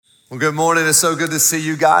Well, good morning. It's so good to see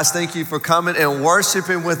you guys. Thank you for coming and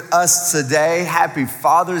worshiping with us today. Happy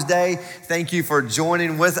Father's Day. Thank you for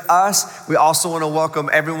joining with us. We also want to welcome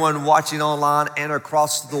everyone watching online and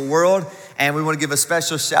across the world. And we want to give a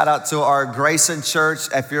special shout out to our Grayson Church.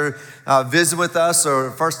 If you're visiting with us or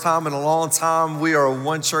first time in a long time, we are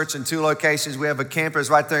one church in two locations. We have a campus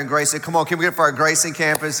right there in Grayson. Come on, can we get it for our Grayson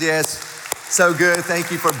campus? Yes, so good.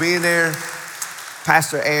 Thank you for being there.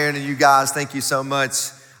 Pastor Aaron and you guys, thank you so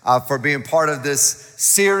much for being part of this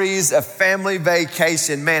series of family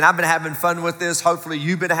vacation. Man, I've been having fun with this. Hopefully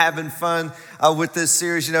you've been having fun with this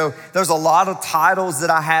series. You know, there's a lot of titles that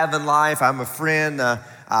I have in life. I'm a friend,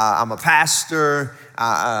 I'm a pastor,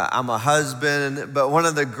 I'm a husband, but one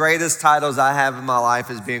of the greatest titles I have in my life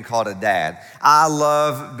is being called a dad. I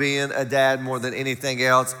love being a dad more than anything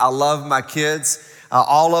else. I love my kids.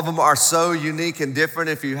 All of them are so unique and different.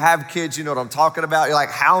 If you have kids, you know what I'm talking about. You're like,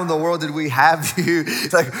 how in the world did we have you?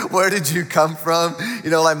 Like, where did you come from? You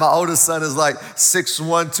know, like my oldest son is like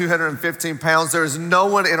 6'1", 215 pounds. There's no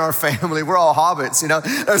one in our family. We're all hobbits, you know.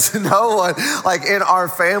 There's no one like in our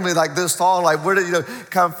family like this tall. Like, where did you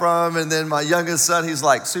come from? And then my youngest son, he's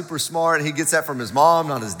like super smart. He gets that from his mom,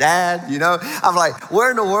 not his dad, you know. I'm like, where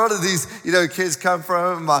in the world did these, kids come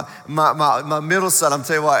from? My middle son, I'm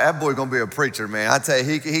telling you what, that boy gonna be a preacher, man. I tell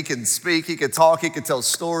you, he can speak, he can talk, he can tell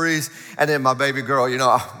stories. And then my baby girl,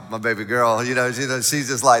 she's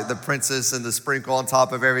just like the princess and the sprinkle on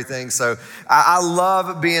top of everything. So I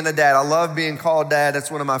love being a dad. I love being called dad.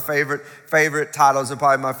 That's one of my favorite titles, and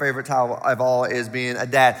probably my favorite title of all is being a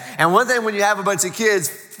dad. And one thing when you have a bunch of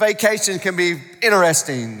kids, vacation can be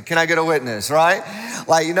interesting. Can I get a witness, right?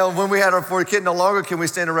 Like, when we had our 4 kid, no longer can we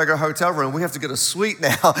stay in a regular hotel room. We have to get a suite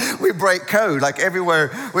now. We break code like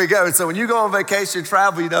everywhere we go. And so when you go on vacation,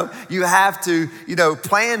 travel, you have to,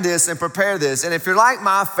 plan this and prepare this. And if you're like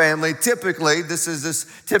my family, typically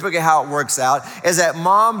how it works out, is that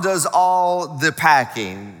mom does all the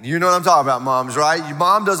packing. You know what I'm talking about, moms, right? Your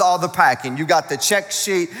mom does all the packing. You got the check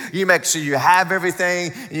sheet. You make sure you have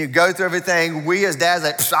everything and you go through everything. We as dads,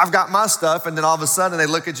 like, I've got my stuff. And then all of a sudden they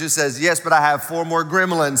look at you and says, yes, but I have 4 more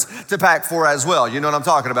gremlins to pack for as well. You know what I'm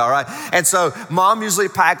talking about, right? And so mom usually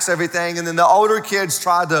packs everything. And then the older kids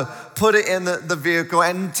try to put it in the vehicle.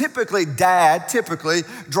 And dad typically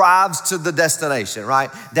drives to the destination, right?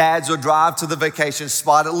 Dads will drive to the vacation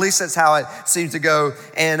spot. At least that's how it seems to go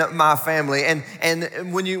in my family.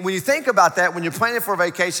 And when you think about that, when you're planning for a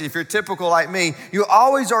vacation, if you're typical like me, you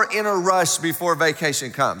always are in a rush before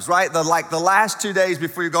vacation comes, right? The last 2 days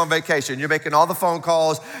before you go on vacation, you're making all the phone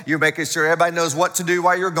calls. You're making sure everybody knows what to do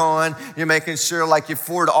while you're gone. You're making sure you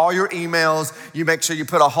forward all your emails. You make sure you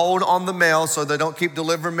put a hold on the mail so they don't keep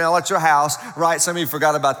delivering mail at your house, right? Some of you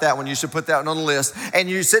forgot about that one. You should put that one on the list. And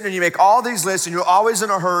you sit there and you make all these lists and you're always in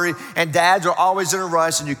a hurry and dads are always in a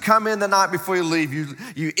rush and you come in the night before you leave.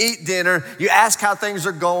 You eat dinner. You ask how things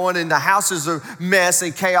are going and the house is a mess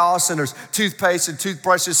and chaos and there's toothpaste and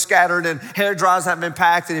toothbrushes scattered and hair dryers haven't been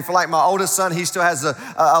packed. And if you're like my oldest son, he still has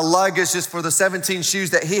a luggage just for the 17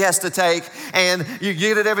 shoes that he has to take, and you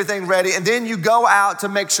get everything ready. And then you go out to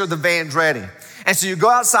make sure the van's ready. And so you go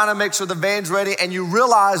outside and make sure the van's ready, and you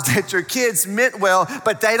realize that your kids meant well,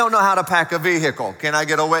 but they don't know how to pack a vehicle. Can I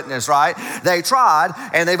get a witness, right? They tried,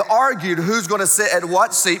 and they've argued who's gonna sit at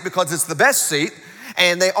what seat because it's the best seat.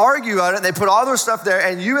 And they argue on it, and they put all their stuff there,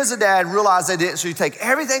 and you as a dad realize they didn't, so you take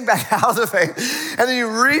everything back out of the van, and then you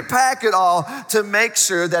repack it all to make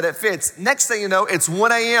sure that it fits. Next thing you know, it's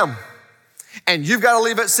 1 a.m., and you've got to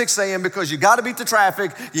leave at 6 a.m. because you got to beat the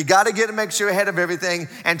traffic. You got to get to make sure you're ahead of everything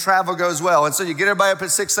and travel goes well. And so you get everybody up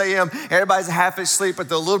at 6 a.m. Everybody's half asleep, but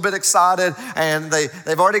they're a little bit excited and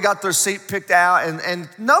they've already got their seat picked out. And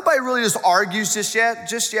nobody really just argues just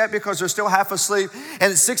yet because they're still half asleep.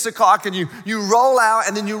 And it's 6 o'clock and you roll out,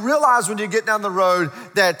 and then you realize when you get down the road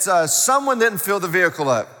that someone didn't fill the vehicle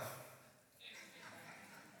up.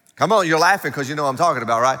 Come on, you're laughing because you know what I'm talking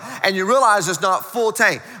about, right? And you realize it's not full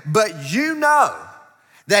tank. But you know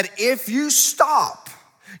that if you stop,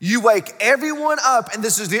 you wake everyone up, and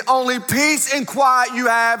this is the only peace and quiet you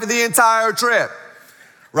have in the entire trip,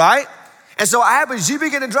 right? And so what happens, you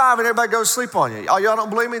begin to drive and everybody goes to sleep on you. Oh, y'all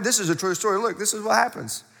don't believe me? This is a true story. Look, this is what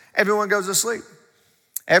happens. Everyone goes to sleep.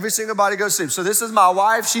 Every single body goes to sleep. So this is my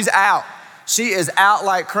wife. She's out. She is out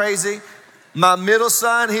like crazy. My middle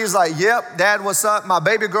son, he's like, yep, Dad, what's up? My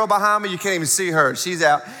baby girl behind me, you can't even see her. She's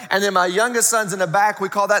out. And then my youngest son's in the back. We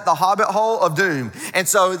call that the hobbit hole of doom. And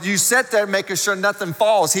so you sit there making sure nothing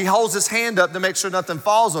falls. He holds his hand up to make sure nothing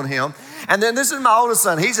falls on him. And then this is my oldest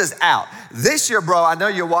son. He's just out. This year, bro, I know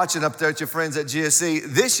you're watching up there at your friends at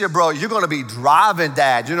GSC. This year, bro, you're going to be driving,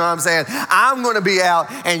 Dad. You know what I'm saying? I'm going to be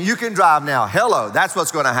out and you can drive now. Hello, that's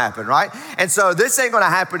what's going to happen, right? And so this ain't going to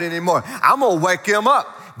happen anymore. I'm going to wake him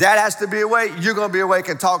up. Dad has to be awake. You're going to be awake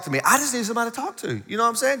and talk to me. I just need somebody to talk to. You know what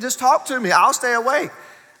I'm saying? Just talk to me. I'll stay awake.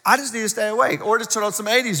 I just need to stay awake. Or just turn on some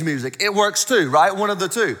 80s music. It works too, right? One of the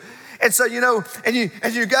two. And so, and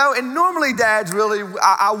you go, and normally dads really,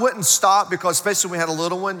 I wouldn't stop because especially when we had a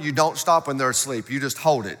little one, you don't stop when they're asleep. You just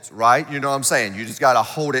hold it, right? You know what I'm saying? You just got to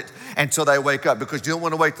hold it until they wake up because you don't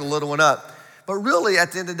want to wake the little one up. But really,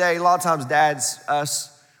 at the end of the day, a lot of times dads, us,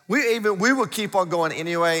 we will keep on going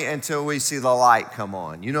anyway until we see the light come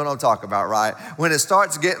on. You know what I'm talking about, right? When it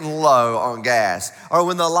starts getting low on gas, or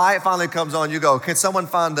when the light finally comes on, you go, can someone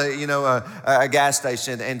find a gas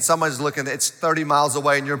station? And someone's looking, it's 30 miles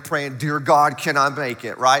away, and you're praying, dear God, can I make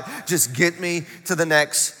it, right? Just get me to the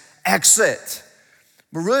next exit.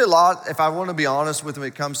 But really a lot, if I want to be honest with when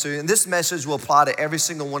it comes to, and this message will apply to every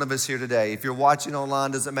single one of us here today. If you're watching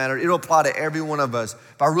online, doesn't matter. It'll apply to every one of us.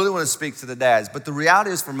 But I really want to speak to the dads. But the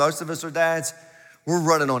reality is for most of us are dads, we're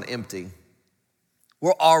running on empty.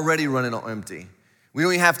 We're already running on empty. We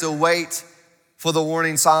don't even have to wait for the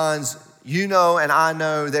warning signs. You know and I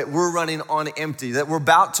know that we're running on empty, that we're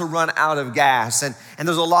about to run out of gas. And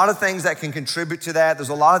there's a lot of things that can contribute to that. There's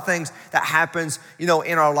a lot of things that happens, in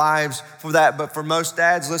our lives for that. But for most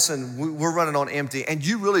dads, listen, we're running on empty. And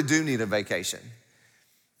you really do need a vacation.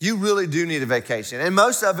 You really do need a vacation. And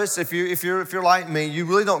most of us, if you're like me, you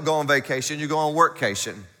really don't go on vacation, you go on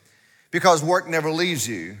workcation. Because work never leaves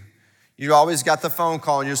you. You always got the phone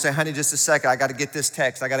call and you say, honey, just a second, I got to get this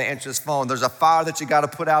text. I got to answer this phone. There's a fire that you got to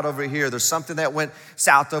put out over here. There's something that went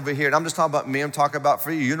south over here. And I'm just talking about me. I'm talking about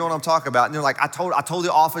for you. You know what I'm talking about. And they're like, I told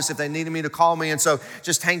the office if they needed me to call me. And so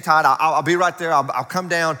just hang tight. I'll be right there. I'll come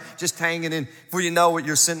down, just hang. And then before you know it,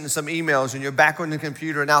 you're sending some emails and you're back on the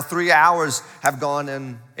computer. And now 3 hours have gone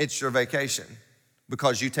and it's your vacation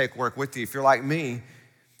because you take work with you. If you're like me,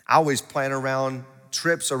 I always plan around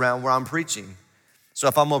trips around where I'm preaching. So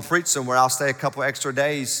if I'm gonna preach somewhere, I'll stay a couple extra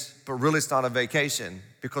days, but really it's not a vacation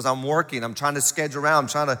because I'm working. I'm trying to schedule around. I'm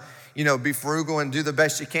trying to, be frugal and do the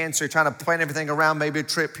best you can. So you're trying to plan everything around maybe a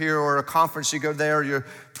trip here or a conference you go there, or you're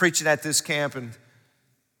preaching at this camp and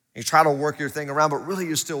you try to work your thing around, but really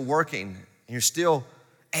you're still working and you're still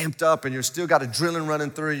amped up and you're still got adrenaline running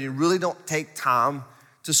through you. You really don't take time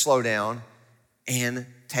to slow down and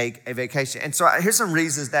take a vacation. And so here's some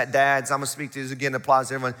reasons that dads, I'm gonna speak to this again, applies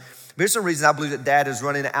to everyone. Here's some reasons I believe that dad is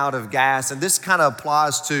running out of gas. And this kind of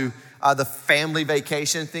applies to the family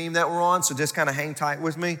vacation theme that we're on. So just kind of hang tight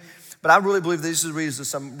with me. But I really believe these are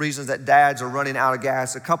some reasons that dads are running out of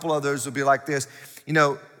gas. A couple of those would be like this.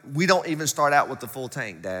 We don't even start out with the full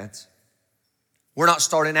tank, dads. We're not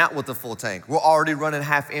starting out with the full tank. We're already running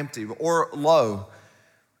half empty or low.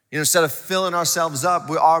 Instead of filling ourselves up,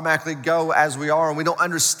 we automatically go as we are, and we don't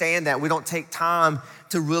understand that. We don't take time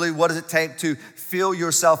to really, what does it take to fill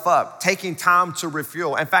yourself up? Taking time to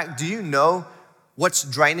refuel. In fact, do you know what's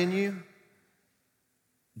draining you?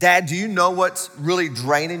 Dad, do you know what's really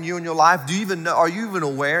draining you in your life? Do you even know, are you even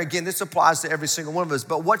aware? Again, this applies to every single one of us,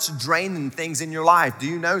 but what's draining things in your life? Do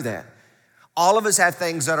you know that? All of us have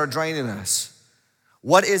things that are draining us.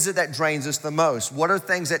 What is it that drains us the most? What are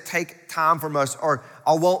things that take time from us or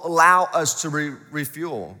won't allow us to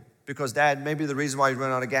refuel? Because Dad, maybe the reason why you run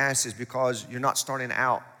out of gas is because you're not starting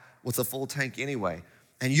out with a full tank anyway.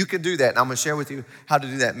 And you can do that, and I'm gonna share with you how to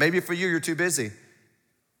do that. Maybe for you, you're too busy.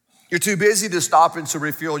 You're too busy to stop and to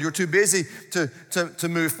refuel. You're too busy to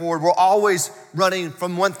move forward. We're always running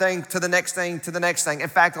from one thing to the next thing to the next thing. In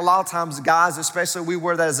fact, a lot of times guys, especially, we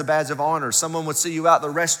wear that as a badge of honor. Someone would see you out at the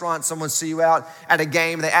restaurant, someone would see you out at a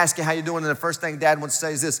game, they ask you how you doing, and the first thing Dad wants to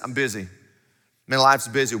say is this: I'm busy. Man, life's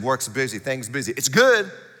busy, work's busy, things busy. It's good,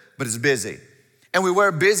 but it's busy. And we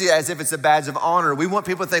wear busy as if it's a badge of honor. We want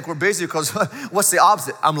people to think we're busy because what's the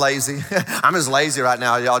opposite? I'm lazy. I'm just lazy right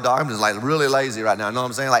now, y'all. I'm just like really lazy right now. You know what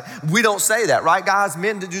I'm saying? Like, we don't say that, right, guys?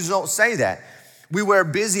 Men just don't say that. We wear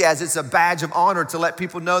busy as it's a badge of honor to let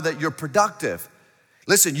people know that you're productive.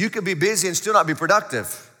 Listen, you can be busy and still not be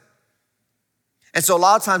productive. And so a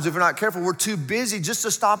lot of times, if we're not careful, we're too busy just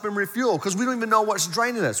to stop and refuel because we don't even know what's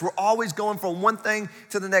draining us. We're always going from one thing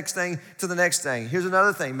to the next thing to the next thing. Here's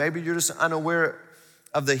another thing. Maybe you're just unaware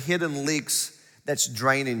of the hidden leaks that's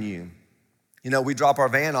draining you. We drop our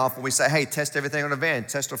van off and we say, hey, test everything on the van.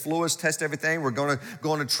 Test our fluids, test everything. We're going to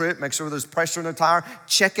go on a trip, make sure there's pressure in the tire.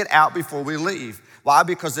 Check it out before we leave. Why?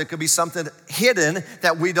 Because there could be something hidden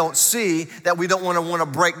that we don't see, that we don't want to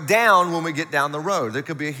break down when we get down the road. There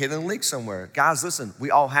could be a hidden leak somewhere. Guys, listen,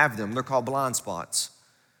 we all have them. They're called blind spots.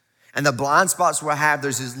 And the blind spots we have,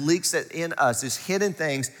 there's these leaks that in us, these hidden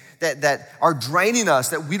things that are draining us,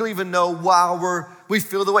 that we don't even know why we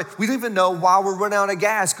feel the way. We don't even know why we're running out of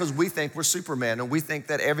gas, because we think we're Superman and we think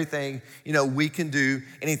that everything, we can do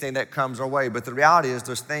anything that comes our way. But the reality is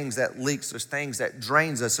there's things that leaks, there's things that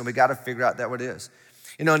drains us, and we got to figure out that what it is.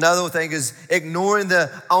 Another thing is ignoring the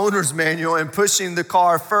owner's manual and pushing the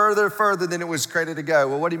car further than it was created to go.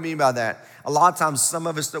 Well, what do you mean by that? A lot of times, some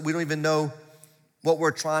of us, that we don't even know what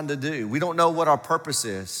we're trying to do. We don't know what our purpose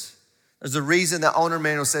is. There's a reason the owner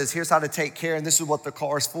manual says, here's how to take care, and this is what the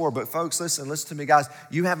car is for. But folks, listen to me, guys.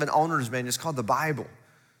 You have an owner's manual. It's called the Bible.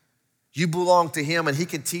 You belong to him, and he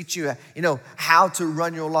can teach you, how to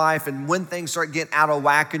run your life. And when things start getting out of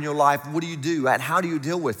whack in your life, what do you do? And how do you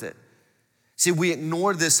deal with it? See, we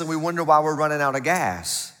ignore this and we wonder why we're running out of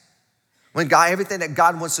gas. When everything that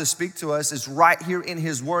God wants to speak to us is right here in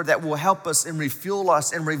his word that will help us and refuel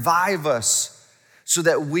us and revive us, so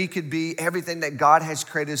that we could be everything that God has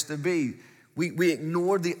created us to be. We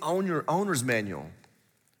ignore the owner's manual,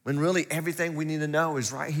 when really everything we need to know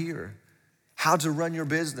is right here. How to run your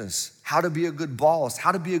business, how to be a good boss,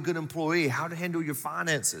 how to be a good employee, how to handle your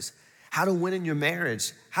finances, how to win in your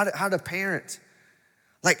marriage, how to parent,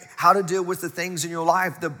 like how to deal with the things in your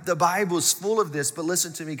life. The Bible is full of this, but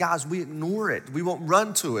listen to me, guys, we ignore it. We won't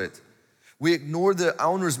run to it. We ignore the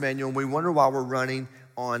owner's manual and we wonder why we're running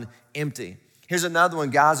on empty. Here's another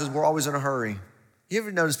one, guys, is we're always in a hurry. You ever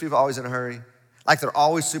notice people always in a hurry? Like they're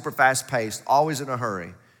always super fast paced, always in a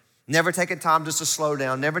hurry. Never taking time just to slow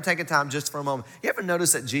down, never taking time just for a moment. You ever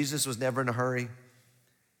notice that Jesus was never in a hurry?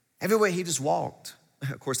 Everywhere he just walked.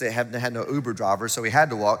 Of course, they had no Uber driver, so he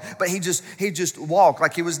had to walk. But he just walked,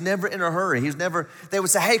 like he was never in a hurry. They would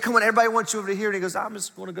say, hey, come on, everybody wants you over here. And he goes, I'm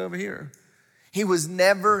just going to go over here. He was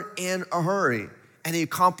never in a hurry, and he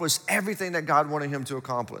accomplished everything that God wanted him to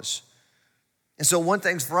accomplish. And so one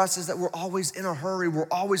thing for us is that we're always in a hurry. We're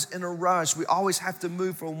always in a rush. We always have to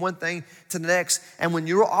move from one thing to the next. And when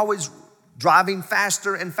you're always driving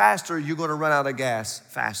faster and faster, you're going to run out of gas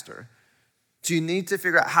faster. So you need to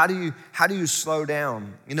figure out how do you slow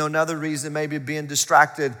down? Another reason maybe being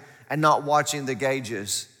distracted and not watching the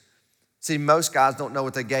gauges. See, most guys don't know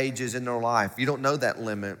what the gauge is in their life. You don't know that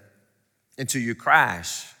limit until you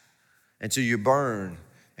crash, until you burn,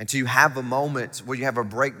 until you have a moment where you have a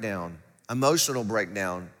breakdown. Emotional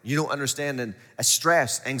breakdown. You don't understand a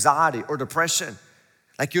stress, anxiety, or depression.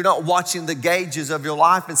 Like you're not watching the gauges of your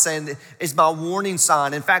life and saying, it's my warning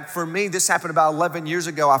sign. In fact, for me, this happened about 11 years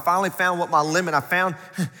ago. I finally found what my limit, I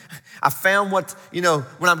found what,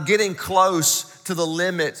 when I'm getting close to the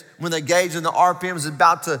limit, when the gauge and the RPM is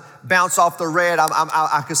about to bounce off the red,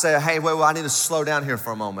 I can say, hey, wait, I need to slow down here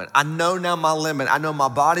for a moment. I know now my limit. I know my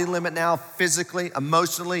body limit now, physically,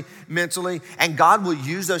 emotionally, mentally, and God will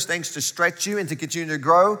use those things to stretch you and to continue to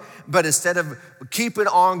grow. But instead of keeping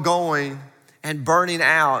on going and burning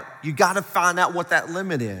out, you got to find out what that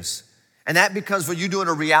limit is. And that becomes when you're doing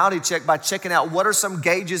a reality check by checking out what are some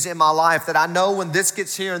gauges in my life that I know when this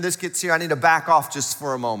gets here and this gets here, I need to back off just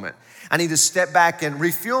for a moment. I need to step back and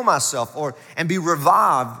refuel myself and be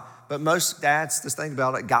revived. But most dads, this thing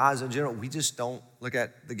about it, guys in general, we just don't look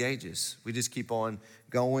at the gauges. We just keep on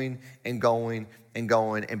going and going and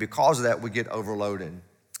going. And because of that, we get overloaded.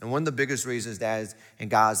 And one of the biggest reasons, dads and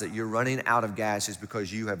guys, that you're running out of gas is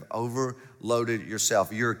because you have overloaded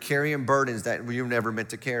yourself. You're carrying burdens that you were never meant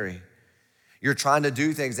to carry. You're trying to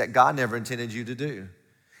do things that God never intended you to do.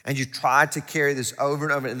 And you try to carry this over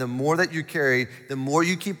and over. And the more that you carry, the more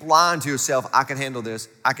you keep lying to yourself, I can handle this,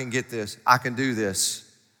 I can get this, I can do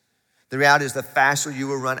this. The reality is the faster you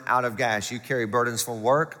will run out of gas. You carry burdens from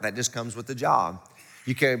work, that just comes with the job.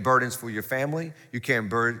 You carry burdens for your family. You carry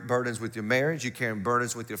burdens with your marriage. You carry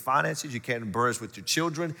burdens with your finances. You carry burdens with your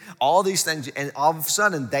children. All these things, and all of a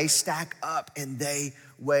sudden, they stack up and they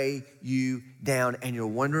weigh you down, and you're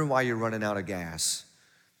wondering why you're running out of gas.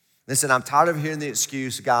 Listen, I'm tired of hearing the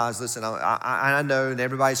excuse, guys. Listen, I know, and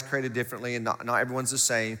everybody's created differently, and not everyone's the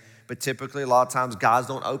same, but typically a lot of times guys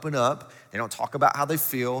don't open up. They don't talk about how they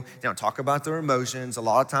feel. They don't talk about their emotions. A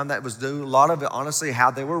lot of time that was due, a lot of it, honestly,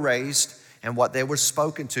 how they were raised and what they were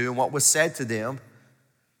spoken to and what was said to them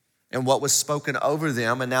and what was spoken over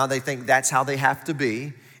them, and now they think that's how they have to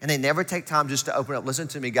be, and they never take time just to open up. Listen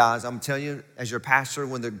to me, guys. I'm telling you, as your pastor,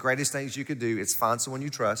 one of the greatest things you could do is find someone you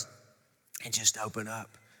trust and just open up.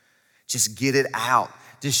 Just get it out.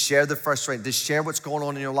 Just share the frustration. Just share what's going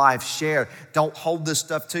on in your life. Share. Don't hold this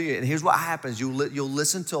stuff to you. And here's what happens. You'll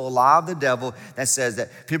listen to a lie of the devil that says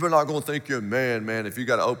that people are not going to think you're a man, if you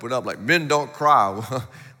got to open up. Like, men don't cry.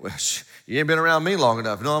 Well, you ain't been around me long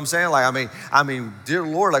enough. You know what I'm saying? Like, I mean, dear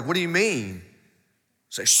Lord, like, what do you mean?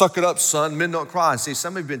 Say, suck it up, son. Men don't cry. See,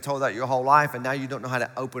 some of you have been told that your whole life, and now you don't know how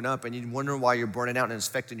to open up, and you're wondering why you're burning out, and it's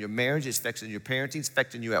affecting your marriage, it's affecting your parenting, it's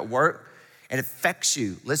affecting you at work. And it affects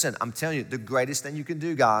you. Listen, I'm telling you, the greatest thing you can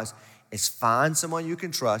do, guys, is find someone you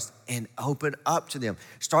can trust and open up to them.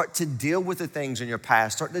 Start to deal with the things in your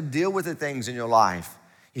past. Start to deal with the things in your life.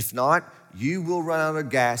 If not, you will run out of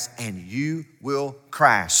gas and you will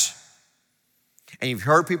crash. And you've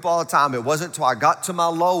heard people all the time, it wasn't until I got to my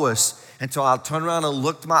lowest, until I turned around and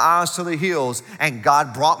looked my eyes to the hills and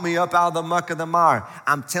God brought me up out of the muck of the mire.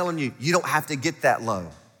 I'm telling you, you don't have to get that low.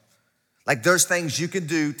 Like, there's things you can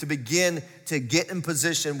do to begin to get in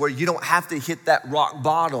position where you don't have to hit that rock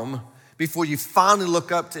bottom before you finally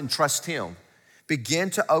look up and trust Him.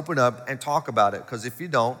 Begin to open up and talk about it, because if you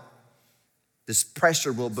don't, this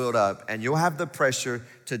pressure will build up and you'll have the pressure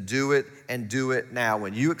to do it and do it now.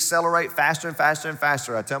 When you accelerate faster and faster and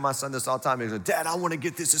faster, I tell my son this all the time. He goes, Dad, I want to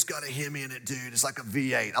get this. It's got a Hemi in it, dude. It's like a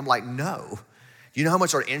V8. I'm like, no. You know how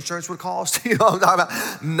much our insurance would cost? You know what I'm talking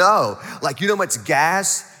about? No. Like, you know how much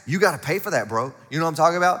gas? You got to pay for that, bro. You know what I'm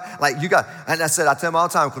talking about? Like, and I tell him all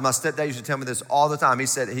the time, because my stepdad used to tell me this all the time. He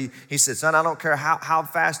said, son, I don't care how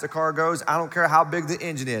fast the car goes. I don't care how big the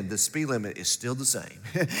engine is. The speed limit is still the same.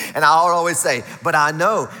 And I always say, but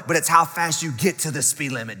it's how fast you get to the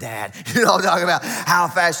speed limit, Dad. You know what I'm talking about? How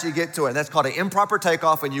fast you get to it. And that's called an improper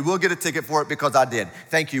takeoff, and you will get a ticket for it, because I did.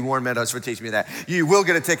 Thank you, Warren Meadows, for teaching me that. You will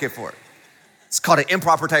get a ticket for it. It's called an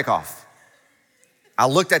improper takeoff. I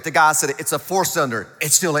looked at the guy, I said, it's a 4-cylinder.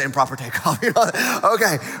 It's still an improper takeoff.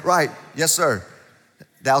 Okay, right. Yes, sir.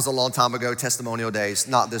 That was a long time ago, testimonial days,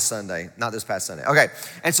 not this Sunday, not this past Sunday. Okay,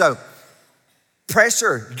 and so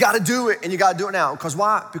pressure, you got to do it, and you got to do it now. Because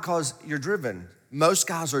why? Because you're driven. Most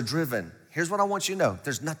guys are driven. Here's what I want you to know.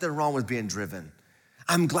 There's nothing wrong with being driven.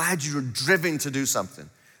 I'm glad you're driven to do something,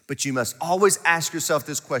 but you must always ask yourself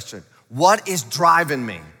this question: what is driving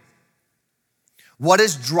me? What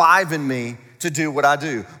is driving me to do what I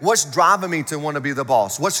do? What's driving me to want to be the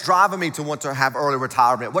boss? What's driving me to want to have early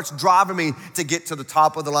retirement? What's driving me to get to the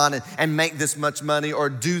top of the line and make this much money or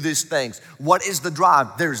do these things? What is the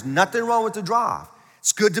drive? There's nothing wrong with the drive.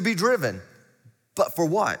 It's good to be driven, but for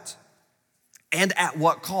what? And at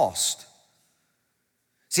what cost?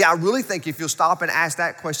 See, I really think if you'll stop and ask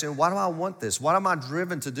that question, why do I want this? Why am I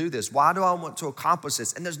driven to do this? Why do I want to accomplish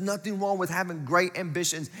this? And there's nothing wrong with having great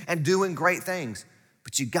ambitions and doing great things,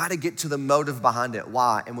 but you got to get to the motive behind it.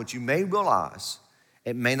 Why? And what you may realize,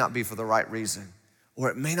 it may not be for the right reason, or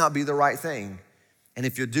it may not be the right thing. And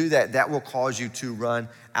if you do that, that will cause you to run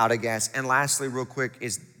out of gas. And lastly, real quick,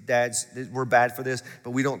 is dads, we're bad for this,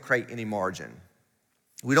 but we don't create any margin.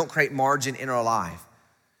 We don't create margin in our life.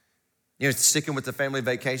 You know, sticking with the family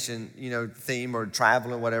vacation, theme or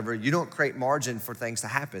travel or whatever, you don't create margin for things to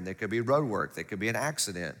happen. There could be road work. There could be an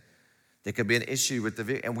accident. There could be an issue with the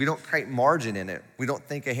vehicle, and we don't create margin in it. We don't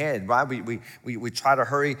think ahead, right? We try to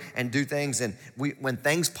hurry and do things, and when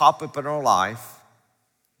things pop up in our life,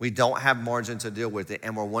 we don't have margin to deal with it,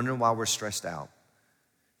 and we're wondering why we're stressed out.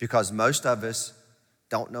 Because most of us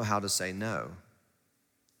don't know how to say no.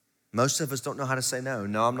 Most of us don't know how to say no.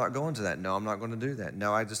 No, I'm not going to that. No, I'm not going to do that.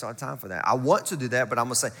 No, I just don't have time for that. I want to do that, but I'm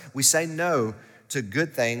going to say, we say no to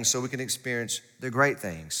good things so we can experience the great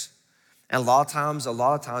things. And a lot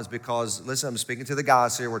of times because, listen, I'm speaking to the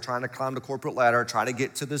guys here. We're trying to climb the corporate ladder, try to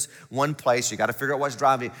get to this one place. You got to figure out what's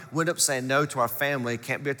driving you. We end up saying no to our family,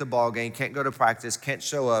 can't be at the ball game, can't go to practice, can't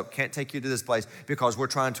show up, can't take you to this place because we're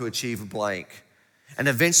trying to achieve blank. And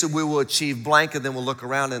eventually we will achieve blank, and then we'll look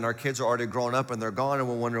around and our kids are already grown up and they're gone, and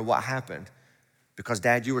we'll wonder what happened. Because,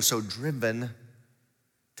 Dad, you were so driven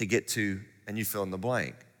to get to, and you fill in the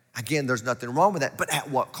blank. Again, there's nothing wrong with that, but at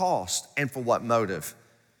what cost and for what motive?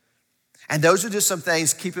 And those are just some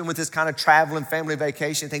things, keeping with this kind of traveling family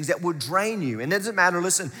vacation things that will drain you. And it doesn't matter,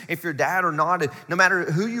 listen, if you're dad or not, no matter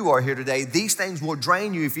who you are here today, these things will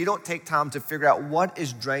drain you if you don't take time to figure out what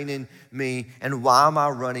is draining me and why am I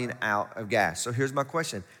running out of gas. So here's my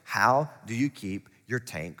question. How do you keep your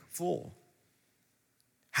tank full?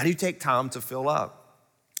 How do you take time to fill up?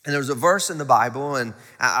 And there's a verse in the Bible, and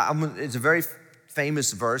it's a very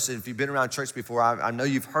famous verse. If you've been around church before, I know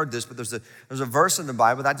you've heard this, but there's a verse in the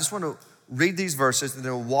Bible that I just want to read these verses and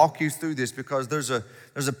then we'll walk you through this because there's a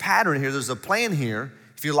pattern here. There's a plan here.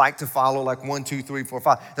 If you like to follow like 1, 2, 3, 4,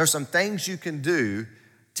 5, there's some things you can do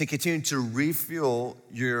to continue to refuel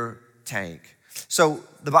your tank. So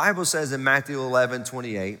the Bible says in Matthew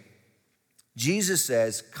 11:28, Jesus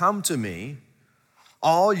says, "Come to me,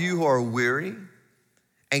 all you who are weary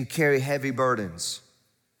and carry heavy burdens,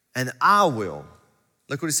 and I will,"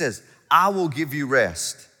 look what he says, "I will give you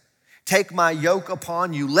rest. Take my yoke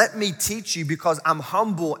upon you. Let me teach you, because I'm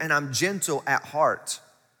humble and I'm gentle at heart.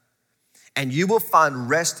 And you will find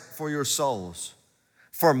rest for your souls.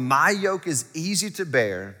 For my yoke is easy to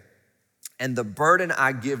bear, and the burden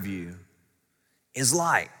I give you is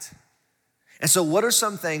light." And so what are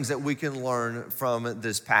some things that we can learn from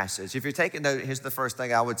this passage? If you're taking note, here's the first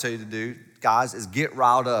thing I would tell you to do, guys, is get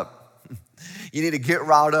riled up. You need to get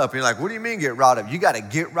riled up. You're like, what do you mean get riled up? You got to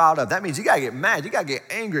get riled up. That means you got to get mad. You got to get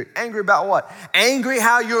angry. Angry about what? Angry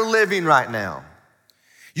how you're living right now.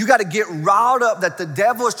 You got to get riled up that the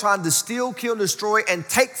devil is trying to steal, kill, destroy, and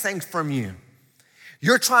take things from you.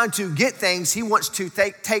 You're trying to get things. He wants to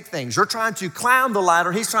take things. You're trying to climb the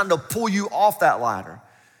ladder. He's trying to pull you off that ladder.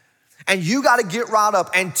 And you got to get riled up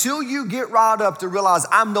until you get riled up to realize,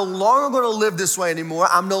 I'm no longer going to live this way anymore.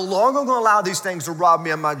 I'm no longer going to allow these things to rob me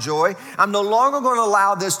of my joy. I'm no longer going to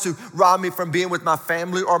allow this to rob me from being with my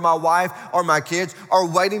family or my wife or my kids, or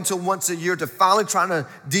waiting till once a year to finally trying to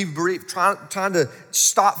debrief, trying to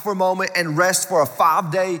stop for a moment and rest for a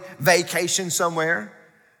 5-day vacation somewhere.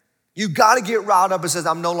 You got to get riled up and says,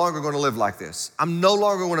 I'm no longer going to live like this. I'm no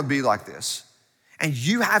longer going to be like this. And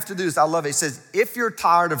you have to do this. I love it. It says, if you're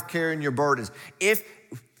tired of carrying your burdens, if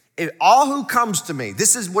all who comes to me,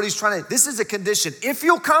 this is what he's trying to, this is a condition. If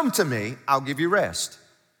you'll come to me, I'll give you rest.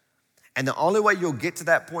 And the only way you'll get to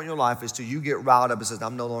that point in your life is till you get riled up and says,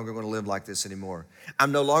 I'm no longer going to live like this anymore.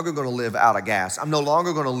 I'm no longer going to live out of gas. I'm no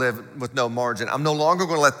longer going to live with no margin. I'm no longer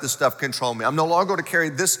going to let this stuff control me. I'm no longer going to carry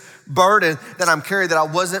this burden that I'm carrying that I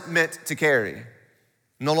wasn't meant to carry.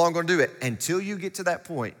 I'm no longer going to do it. Until you get to that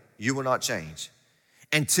point, you will not change.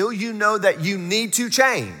 Until you know that you need to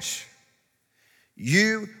change,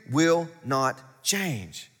 you will not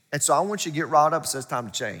change. And so I want you to get riled up and say it's time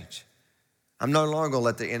to change. I'm no longer gonna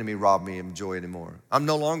let the enemy rob me of joy anymore. I'm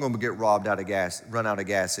no longer gonna get robbed out of gas, run out of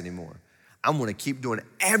gas anymore. I'm gonna keep doing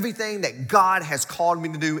everything that God has called me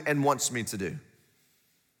to do and wants me to do.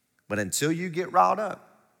 But until you get riled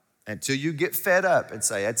up, until you get fed up and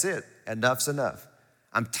say, that's it, enough's enough.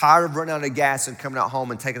 I'm tired of running out of gas and coming out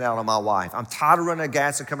home and taking it out on my wife. I'm tired of running out of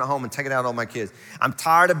gas and coming home and taking it out on my kids. I'm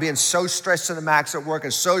tired of being so stressed to the max at work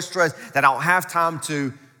and so stressed that I don't have time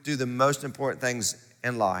to do the most important things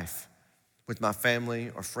in life with my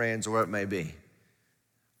family or friends or what it may be.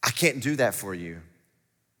 I can't do that for you,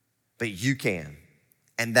 but you can.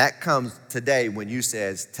 And that comes today when you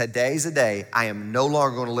says, today's the day I am no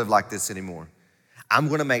longer gonna live like this anymore. I'm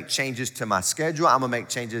gonna make changes to my schedule. I'm gonna make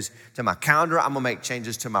changes to my calendar. I'm gonna make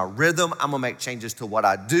changes to my rhythm. I'm gonna make changes to what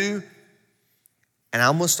I do. And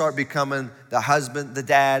I'm gonna start becoming the husband, the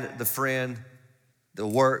dad, the friend, the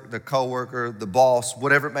work, the coworker, the boss,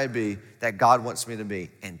 whatever it may be that God wants me to be.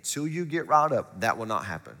 Until you get riled up, that will not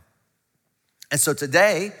happen. And so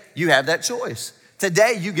today, you have that choice.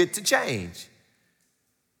 Today, you get to change.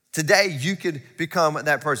 Today, you could become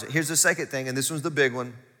that person. Here's the second thing, and this one's the big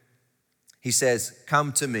one. He says,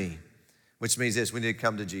 come to me, which means this, we need to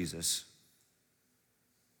come to Jesus.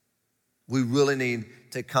 We really need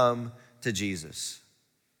to come to Jesus.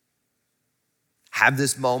 Have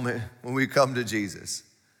this moment when we come to Jesus.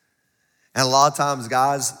 And a lot of times,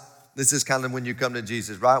 guys, this is kind of when you come to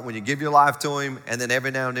Jesus, right? When you give your life to him, and then every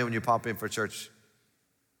now and then when you pop in for church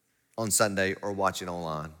on Sunday or watch it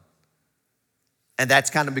online. And that's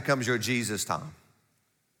kind of becomes your Jesus time.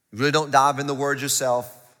 You really don't dive in the word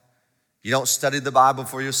yourself. You don't study the Bible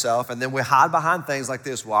for yourself, and then we hide behind things like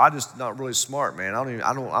this. Well, I'm just not really smart, man.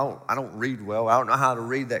 I don't read well. I don't know how to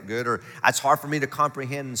read that good, or it's hard for me to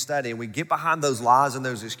comprehend and study. And we get behind those lies and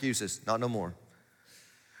those excuses. Not no more.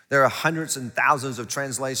 There are hundreds and thousands of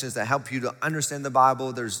translations that help you to understand the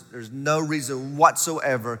Bible. There's no reason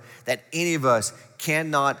whatsoever that any of us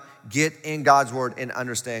cannot get in God's word and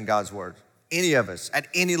understand God's word. Any of us, at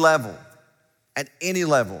any level, at any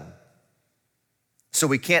level. So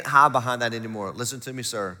we can't hide behind that anymore. Listen to me,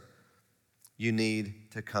 sir. You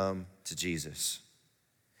need to come to Jesus.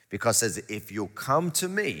 Because it says, if you'll come to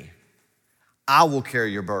me, I will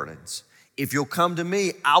carry your burdens. If you'll come to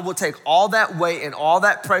me, I will take all that weight and all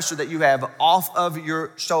that pressure that you have off of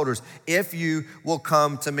your shoulders. If you will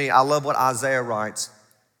come to me. I love what Isaiah writes.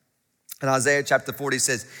 In Isaiah chapter 40, it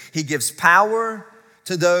says, he gives power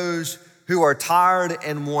to those who are tired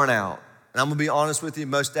and worn out. And I'm gonna be honest with you,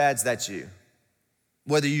 most dads, that's you.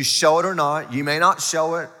 Whether you show it or not, you may not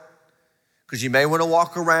show it because you may want to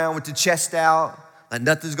walk around with the chest out like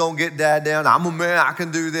nothing's going to get dad down. I'm a man, I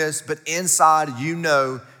can do this. But inside, you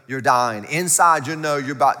know you're dying. Inside, you know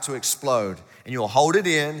you're about to explode. And you'll hold it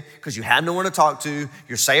in because you have no one to talk to.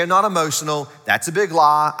 You're saying not emotional. That's a big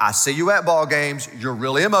lie. I see you at ball games. You're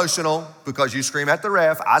really emotional because you scream at the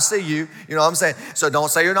ref. I see you. You know what I'm saying? So don't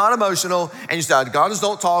say you're not emotional. And you say, God just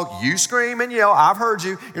don't talk. You scream and yell. I've heard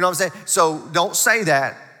you. You know what I'm saying? So don't say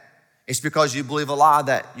that. It's because you believe a lie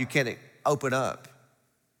that you can't open up.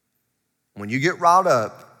 When you get riled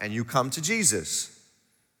up and you come to Jesus,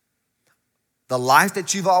 the life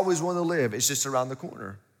that you've always wanted to live is just around the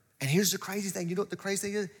corner. And here's the crazy thing. You know what the crazy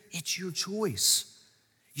thing is? It's your choice.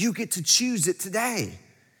 You get to choose it today.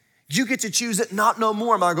 You get to choose it, not no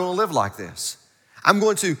more am I going to live like this. I'm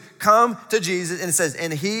going to come to Jesus, and it says,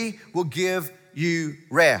 and he will give you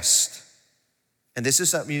rest. And this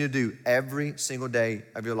is something you need to do every single day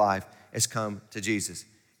of your life is come to Jesus.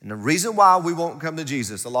 And the reason why we won't come to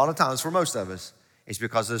Jesus a lot of times for most of us is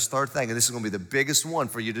because of this third thing, and this is going to be the biggest one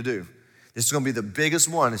for you to do. This is going to be the biggest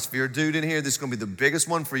one. If you're a dude in here, this is going to be the biggest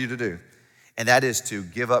one for you to do. And that is to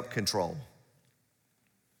give up control.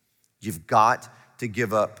 You've got to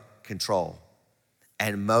give up control.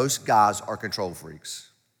 And most guys are control freaks.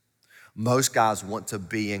 Most guys want to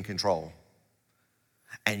be in control.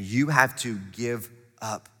 And you have to give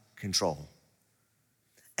up control.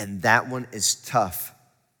 And that one is tough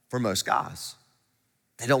for most guys.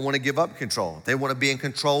 They don't want to give up control. They want to be in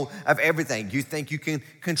control of everything. You think you can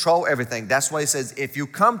control everything. That's why he says, if you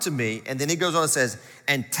come to me, and then he goes on and says,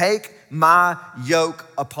 and take my yoke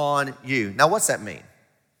upon you. Now, what's that mean?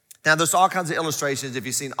 Now, there's all kinds of illustrations. If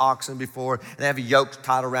you've seen oxen before, and they have a yoke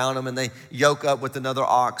tied around them, and they yoke up with another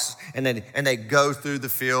ox, and they go through the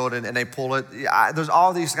field, and they pull it. There's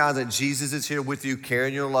all these kinds that Jesus is here with you,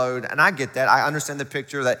 carrying your load, and I get that. I understand the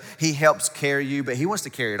picture that he helps carry you, but he wants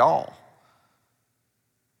to carry it all.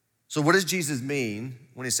 So what does Jesus mean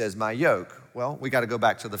when he says, my yoke? Well, we got to go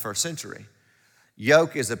back to the first century.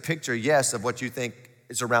 Yoke is a picture, yes, of what you think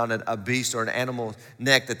is around a beast or an animal's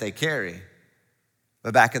neck that they carry.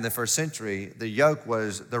 But back in the first century, the yoke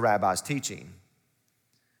was the rabbi's teaching.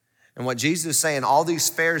 And what Jesus is saying, all these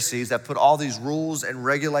Pharisees that put all these rules and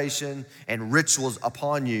regulation and rituals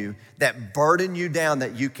upon you that burden you down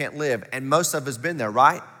that you can't live. And most of us been there,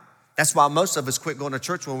 right? That's why most of us quit going to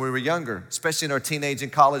church when we were younger, especially in our teenage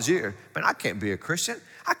and college year. Man, I can't be a Christian.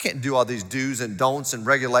 I can't do all these do's and don'ts and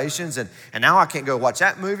regulations. And now I can't go watch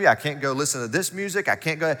that movie. I can't go listen to this music. I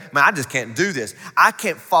can't go, man, I just can't do this. I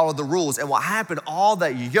can't follow the rules. And what happened, all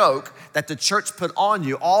that yoke that the church put on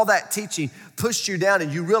you, all that teaching pushed you down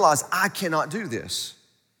and you realize I cannot do this,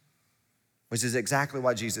 which is exactly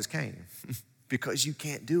why Jesus came, because you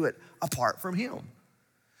can't do it apart from him.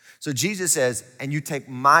 So Jesus says, and you take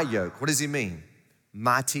my yoke. What does he mean?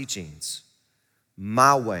 My teachings,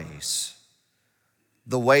 my ways.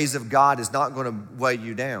 The ways of God is not going to weigh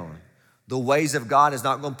you down. The ways of God is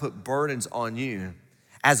not going to put burdens on you.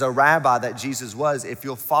 As a rabbi that Jesus was, if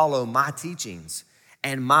you'll follow my teachings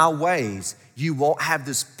and my ways, you won't have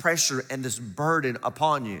this pressure and this burden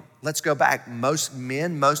upon you. Let's go back. Most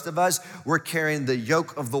men, most of us, we're carrying the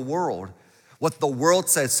yoke of the world. What the world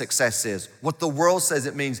says success is, what the world says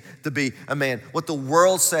it means to be a man, what the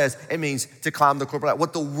world says it means to climb the corporate ladder,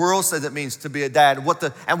 what the world says it means to be a dad,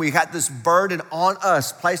 and we got this burden on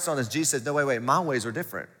us, placed on us. Jesus says, no, wait, my ways are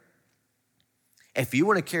different. If you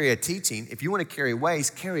want to carry a teaching, if you want to carry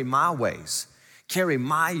ways, carry my ways, carry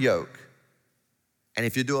my yoke. And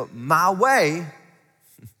if you do it my way,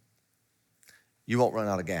 you won't run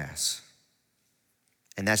out of gas.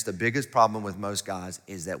 And that's the biggest problem with most guys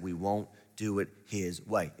is that we won't do it his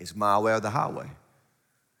way. It's my way or the highway.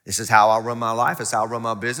 This is how I run my life. It's how I run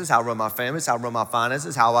my business, how I run my family, it's how I run my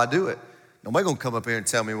finances, how I do it. Nobody gonna come up here and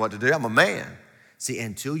tell me what to do. I'm a man. See,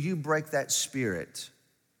 until you break that spirit,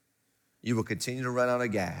 you will continue to run out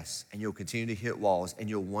of gas and you'll continue to hit walls and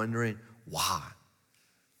you're wondering why.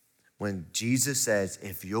 When Jesus says,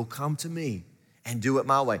 if you'll come to me and do it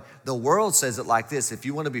my way. The world says it like this: if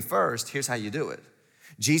you want to be first, here's how you do it.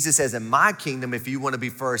 Jesus says, in my kingdom, if you want to be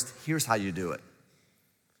first, here's how you do it.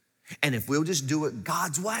 And if we'll just do it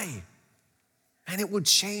God's way, and it would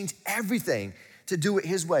change everything to do it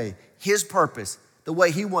his way, his purpose, the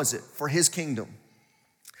way he wants it for his kingdom.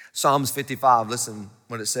 Psalms 55, listen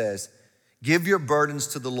what it says. Give your burdens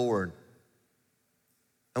to the Lord.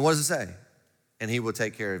 And what does it say? And he will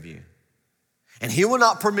take care of you. And he will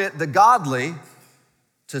not permit the godly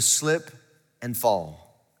to slip and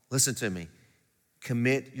fall. Listen to me.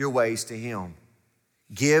 Commit your ways to him.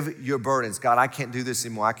 Give your burdens. God, I can't do this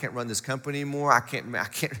anymore. I can't run this company anymore. I can't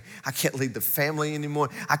lead the family anymore.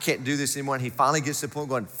 I can't do this anymore. And he finally gets to the point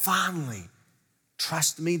going, finally,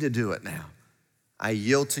 trust me to do it now. I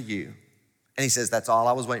yield to you. And he says, that's all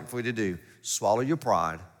I was waiting for you to do. Swallow your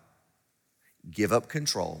pride give up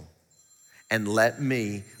control, and let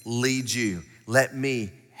me lead you. Let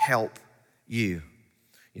me help you.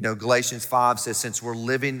 You know, Galatians 5 says, since we're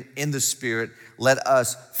living in the Spirit, let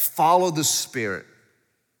us follow the Spirit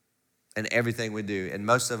in everything we do. And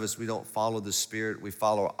most of us, we don't follow the Spirit. We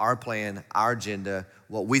follow our plan, our agenda,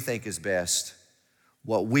 what we think is best,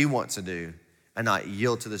 what we want to do, and not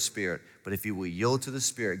yield to the Spirit. But if you will yield to the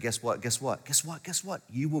Spirit, guess what? Guess what? Guess what? Guess what?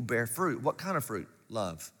 You will bear fruit. What kind of fruit?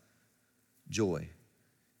 Love, joy,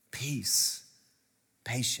 peace,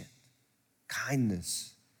 patience,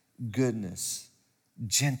 kindness, goodness,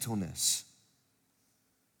 gentleness.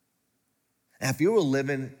 Now, if you were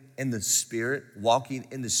living in the Spirit, walking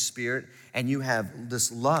in the Spirit, and you have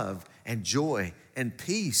this love and joy and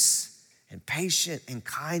peace and patience and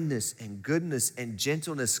kindness and goodness and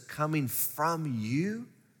gentleness coming from you,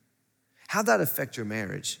 how'd that affect your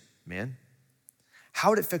marriage, man? How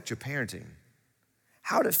would it affect your parenting?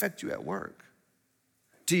 How would it affect you at work?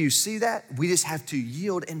 Do you see that? We just have to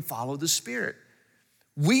yield and follow the Spirit.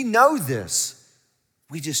 We know this.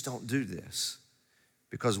 We just don't do this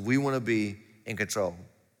because we want to be in control.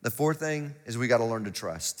 The fourth thing is we got to learn to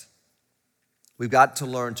trust. We've got to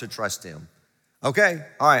learn to trust Him. Okay,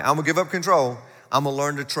 all right, I'm going to give up control. I'm going to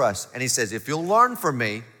learn to trust. And He says, if you'll learn from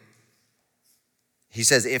me, He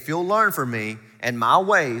says, if you'll learn from me and my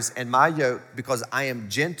ways and my yoke, because I am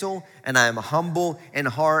gentle and I am humble in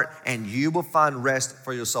heart, and you will find rest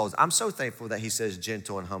for your souls. I'm so thankful that He says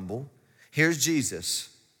gentle and humble. Here's Jesus,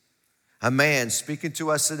 a man speaking to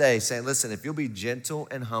us today saying, listen, if you'll be gentle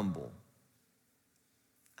and humble.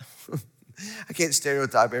 I can't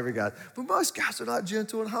stereotype every guy, but most guys are not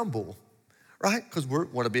gentle and humble, right? Because we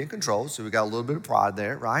want to be in control, so we got a little bit of pride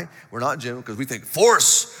there, right? We're not gentle because we think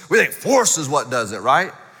force is what does it,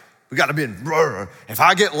 right? We got to be in, if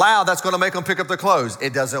I get loud, that's going to make them pick up their clothes.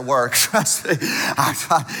 It doesn't work, trust me.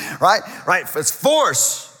 Right? It's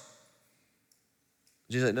force.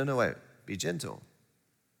 Jesus said, no, wait, be gentle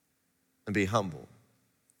and be humble.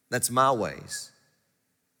 That's my ways.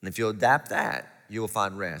 And if you'll adapt that, you will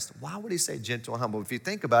find rest. Why would He say gentle and humble? If you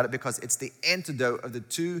think about it, because it's the antidote of the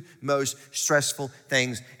two most stressful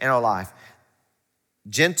things in our life.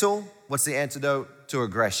 Gentle, what's the antidote to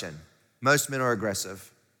aggression? Most men are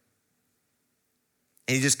aggressive.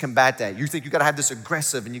 And you just combat that. You think you gotta have this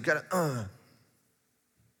aggressive and you gotta,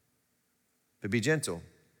 But be gentle,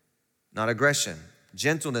 not aggression.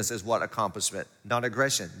 Gentleness is what accomplishment, not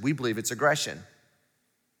aggression. We believe it's aggression.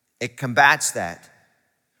 It combats that.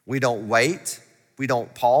 We don't wait. We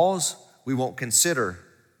don't pause. We won't consider.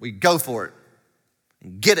 We go for it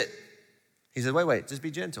and get it. He said, wait, just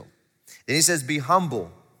be gentle. Then He says, be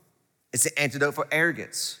humble. It's the antidote for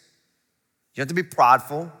arrogance. You have to be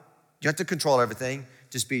prideful. You have to control everything.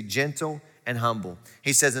 Just be gentle and humble.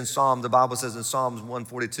 He says the Bible says in Psalms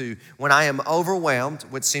 142, when I am overwhelmed,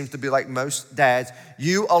 which seems to be like most dads,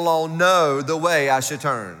 you alone know the way I should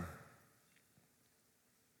turn.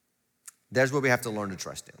 There's where we have to learn to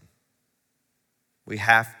trust Him. We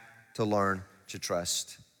have to learn to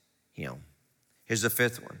trust Him. Here's the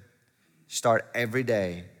fifth one. Start every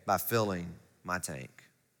day by filling my tank.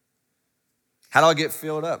 How do I get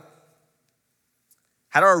filled up?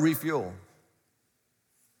 How do I refuel?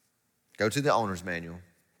 Go to the owner's manual,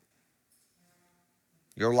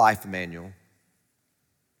 your life manual,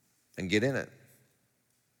 and get in it.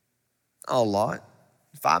 Not a lot,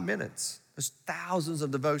 5 minutes. There's thousands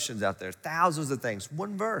of devotions out there, thousands of things.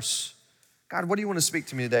 One verse. God, what do you want to speak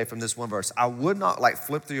to me today from this one verse? I would not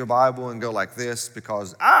flip through your Bible and go like this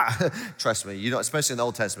because, trust me, you don't, especially in the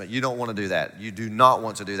Old Testament, you don't want to do that. You do not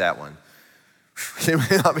want to do that one. It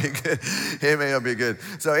may not be good. It may not be good.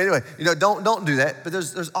 So anyway, don't do that. But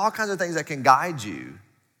there's all kinds of things that can guide you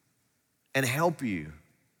and help you.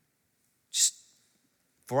 Just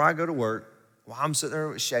before I go to work, while I'm sitting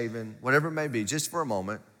there shaving, whatever it may be, just for a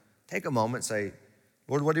moment, take a moment, say,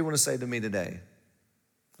 Lord, what do you want to say to me today?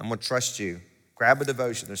 I'm going to trust you. Grab a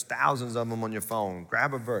devotion. There's thousands of them on your phone.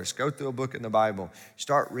 Grab a verse. Go through a book in the Bible.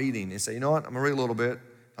 Start reading and say, you know what? I'm going to read a little bit.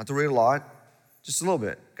 Not have to read a lot. Just a little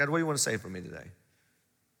bit. God, what do you want to say for me today?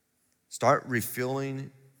 Start refueling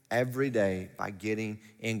every day by getting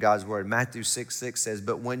in God's word. Matthew 6:6 says,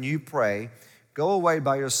 but when you pray, go away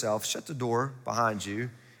by yourself, shut the door behind you,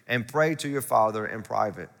 and pray to your Father in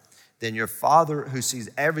private. Then your Father who sees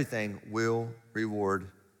everything will reward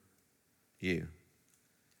you.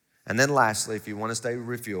 And then lastly, if you want to stay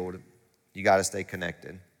refueled, you got to stay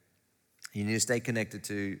connected. You need to stay connected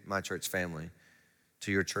to my church family,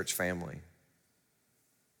 to your church family.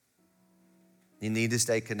 You need to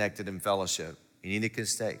stay connected in fellowship. You need to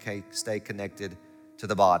stay connected to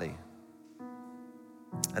the body.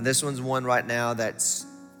 And this one's one right now that's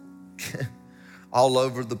all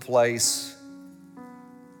over the place.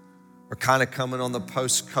 We're kind of coming on the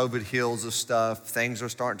post-COVID heels of stuff. Things are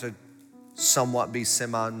starting to somewhat be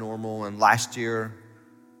semi-normal. And last year,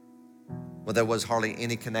 well, there was hardly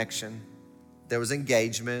any connection. There was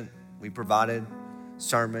engagement. We provided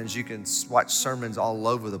sermons. You can watch sermons all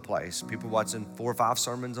over the place. People watching 4 or 5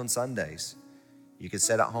 sermons on Sundays. You can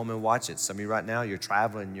sit at home and watch it. Some of you right now, you're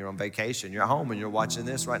traveling, you're on vacation, you're at home and you're watching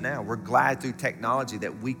this right now. We're glad through technology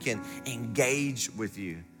that we can engage with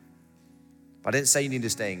you. But I didn't say you need to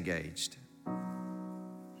stay engaged.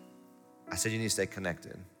 I said you need to stay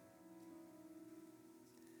connected.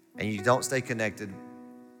 And you don't stay connected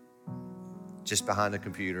just behind a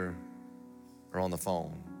computer or on the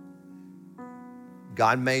phone.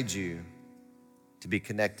 God made you to be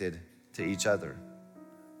connected to each other.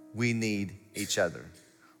 We need each other.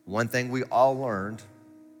 One thing we all learned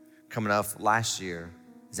coming up last year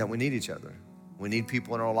is that we need each other. We need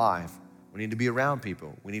people in our life. We need to be around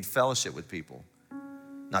people. We need fellowship with people,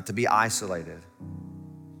 not to be isolated.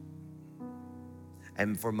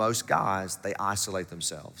 And for most guys, they isolate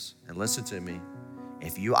themselves. And listen to me,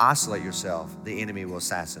 if you isolate yourself, the enemy will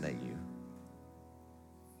assassinate you.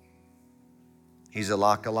 He's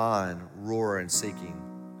like a lion, roaring, seeking.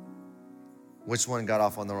 Which one got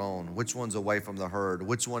off on their own? Which one's away from the herd?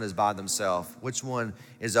 Which one is by themselves? Which one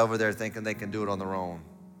is over there thinking they can do it on their own?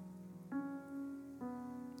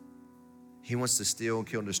 He wants to steal,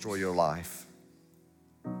 kill, and destroy your life.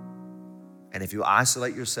 And if you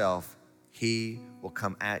isolate yourself, he will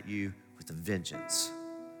come at you with a vengeance.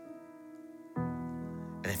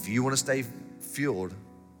 And if you want to stay fueled,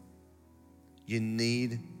 you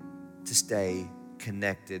need to stay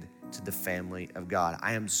connected to the family of God.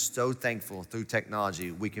 I am so thankful through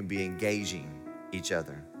technology we can be engaging each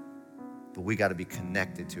other, but we got to be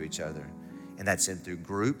connected to each other. And that's in through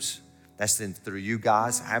groups. That's in through you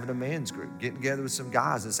guys having a men's group, getting together with some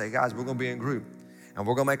guys and say, guys, we're going to be in group. And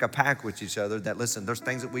we're going to make a pact with each other that, listen, there's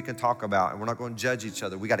things that we can talk about and we're not going to judge each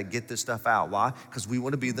other. We got to get this stuff out. Why? Because we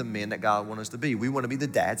want to be the men that God wants us to be. We want to be the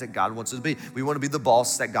dads that God wants us to be. We want to be the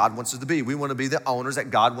boss that God wants us to be. We want to be the owners that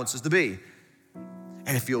God wants us to be.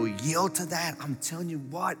 And if you'll yield to that, I'm telling you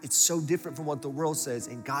what, it's so different from what the world says,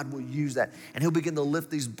 and God will use that. And he'll begin to lift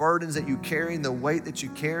these burdens that you carry and the weight that you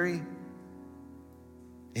carry.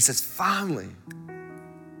 He says, finally,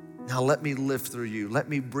 now let me lift through you. Let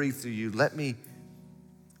me breathe through you. Let me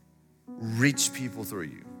reach people through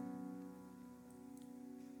you.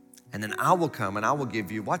 And then I will come and I will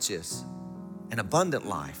give you, watch this, an abundant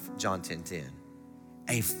life, John 10:10,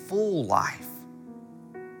 a full life.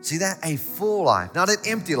 See that? A full life, not an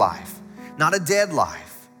empty life, not a dead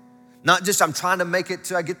life, not just I'm trying to make it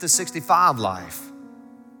till I get to 65 life.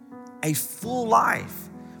 A full life,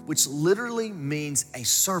 which literally means a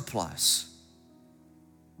surplus.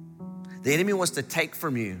 The enemy wants to take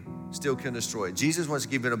from you, still can destroy. Jesus wants to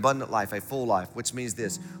give you an abundant life, a full life, which means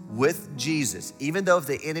this: with Jesus, even though if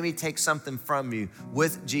the enemy takes something from you,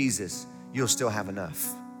 with Jesus, you'll still have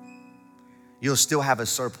enough. You'll still have a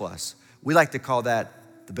surplus. We like to call that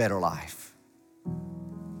the better life.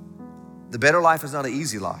 The better life is not an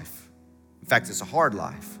easy life. In fact, it's a hard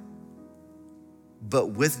life.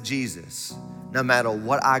 But with Jesus, no matter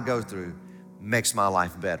what I go through, makes my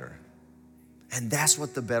life better. And that's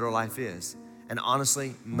what the better life is. And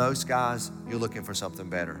honestly, most guys, you're looking for something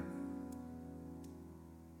better.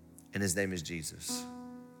 And his name is Jesus.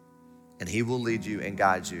 And he will lead you and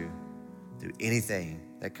guide you through anything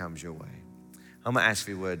that comes your way. I'm gonna ask if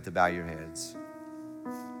you would to bow your heads.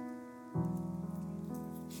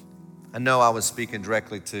 I know I was speaking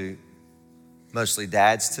directly to mostly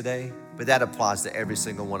dads today, but that applies to every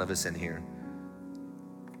single one of us in here.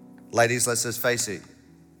 Ladies, let's just face it,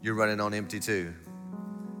 you're running on empty too.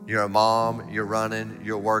 You're a mom, you're running,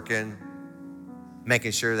 you're working,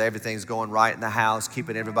 making sure that everything's going right in the house,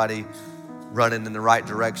 keeping everybody running in the right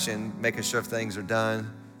direction, making sure things are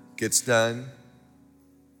done, gets done.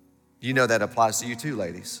 You know that applies to you too,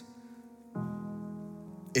 ladies.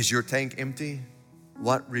 Is your tank empty?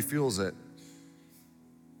 What refuels it?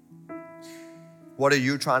 What are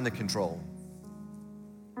you trying to control?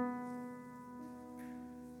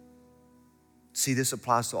 See, this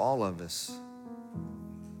applies to all of us.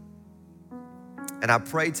 And I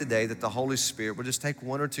pray today that the Holy Spirit will just take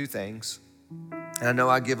one or two things. And I know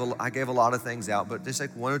I gave a lot of things out, but just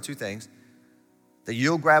take one or two things that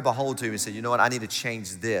you'll grab a hold to and say, you know what, I need to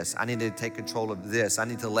change this. I need to take control of this. I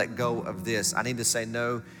need to let go of this. I need to say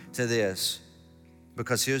no to this.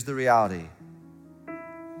 Because here's the reality.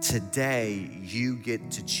 Today, you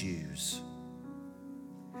get to choose.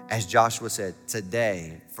 As Joshua said,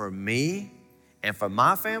 today, for me and for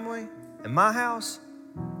my family and my house,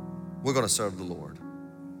 we're going to serve the Lord.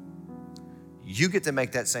 You get to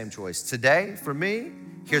make that same choice. Today, for me,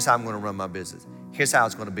 here's how I'm going to run my business. Here's how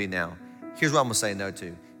it's going to be now. Here's what I'm going to say no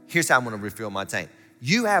to. Here's how I'm going to refill my tank.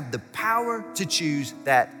 You have the power to choose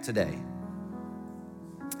that today.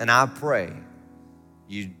 And I pray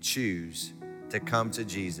you choose to come to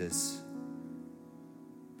Jesus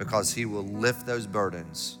because he will lift those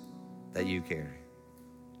burdens that you carry.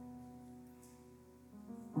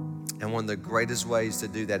 And one of the greatest ways to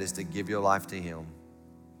do that is to give your life to him.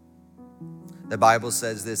 The Bible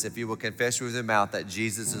says this: if you will confess with your mouth that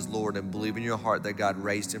Jesus is Lord and believe in your heart that God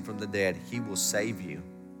raised him from the dead, he will save you.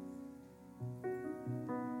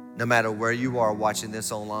 No matter where you are watching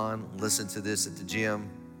this online, listen to this at the gym,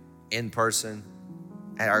 in person,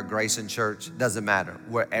 at our Grace in Church, doesn't matter.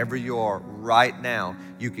 Wherever you are right now,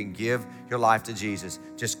 you can give your life to Jesus.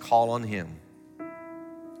 Just call on him.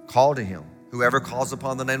 Call to him. Whoever calls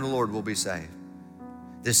upon the name of the Lord will be saved.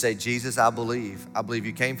 Just say, Jesus, I believe. I believe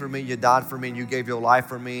you came for me, you died for me, and you gave your life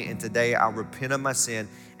for me. And today I repent of my sin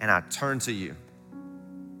and I turn to you.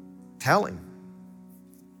 Tell him.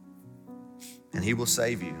 And he will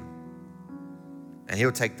save you. And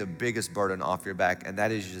he'll take the biggest burden off your back. And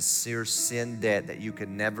that is your sin debt that you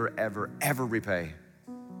can never, ever, ever repay.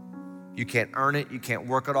 You can't earn it. You can't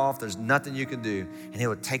work it off. There's nothing you can do. And he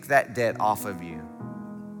will take that debt off of you.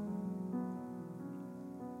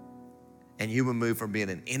 And you will move from being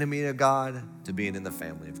an enemy of God to being in the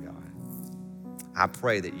family of God. I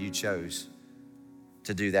pray that you chose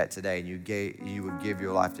to do that today and you would give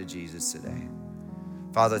your life to Jesus today.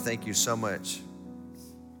 Father, thank you so much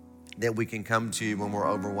that we can come to you when we're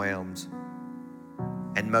overwhelmed.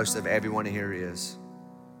 And most of everyone here is.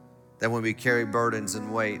 That when we carry burdens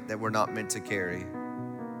and weight that we're not meant to carry,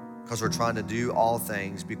 because we're trying to do all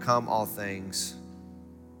things, become all things,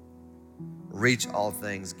 reach all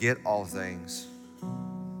things, get all things,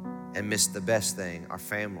 and miss the best thing, our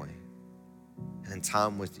family, and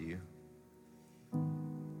time with you.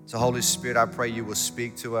 So Holy Spirit, I pray you will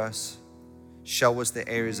speak to us, show us the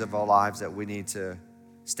areas of our lives that we need to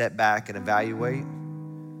step back and evaluate.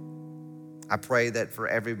 I pray that for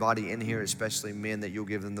everybody in here, especially men, that you'll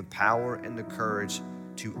give them the power and the courage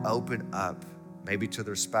to open up, maybe to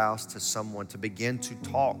their spouse, to someone, to begin to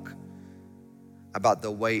talk about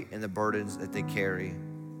the weight and the burdens that they carry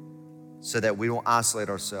so that we don't isolate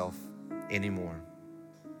ourselves anymore.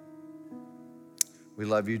 We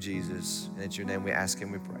love you, Jesus, and it's your name we ask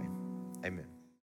and we pray. Amen.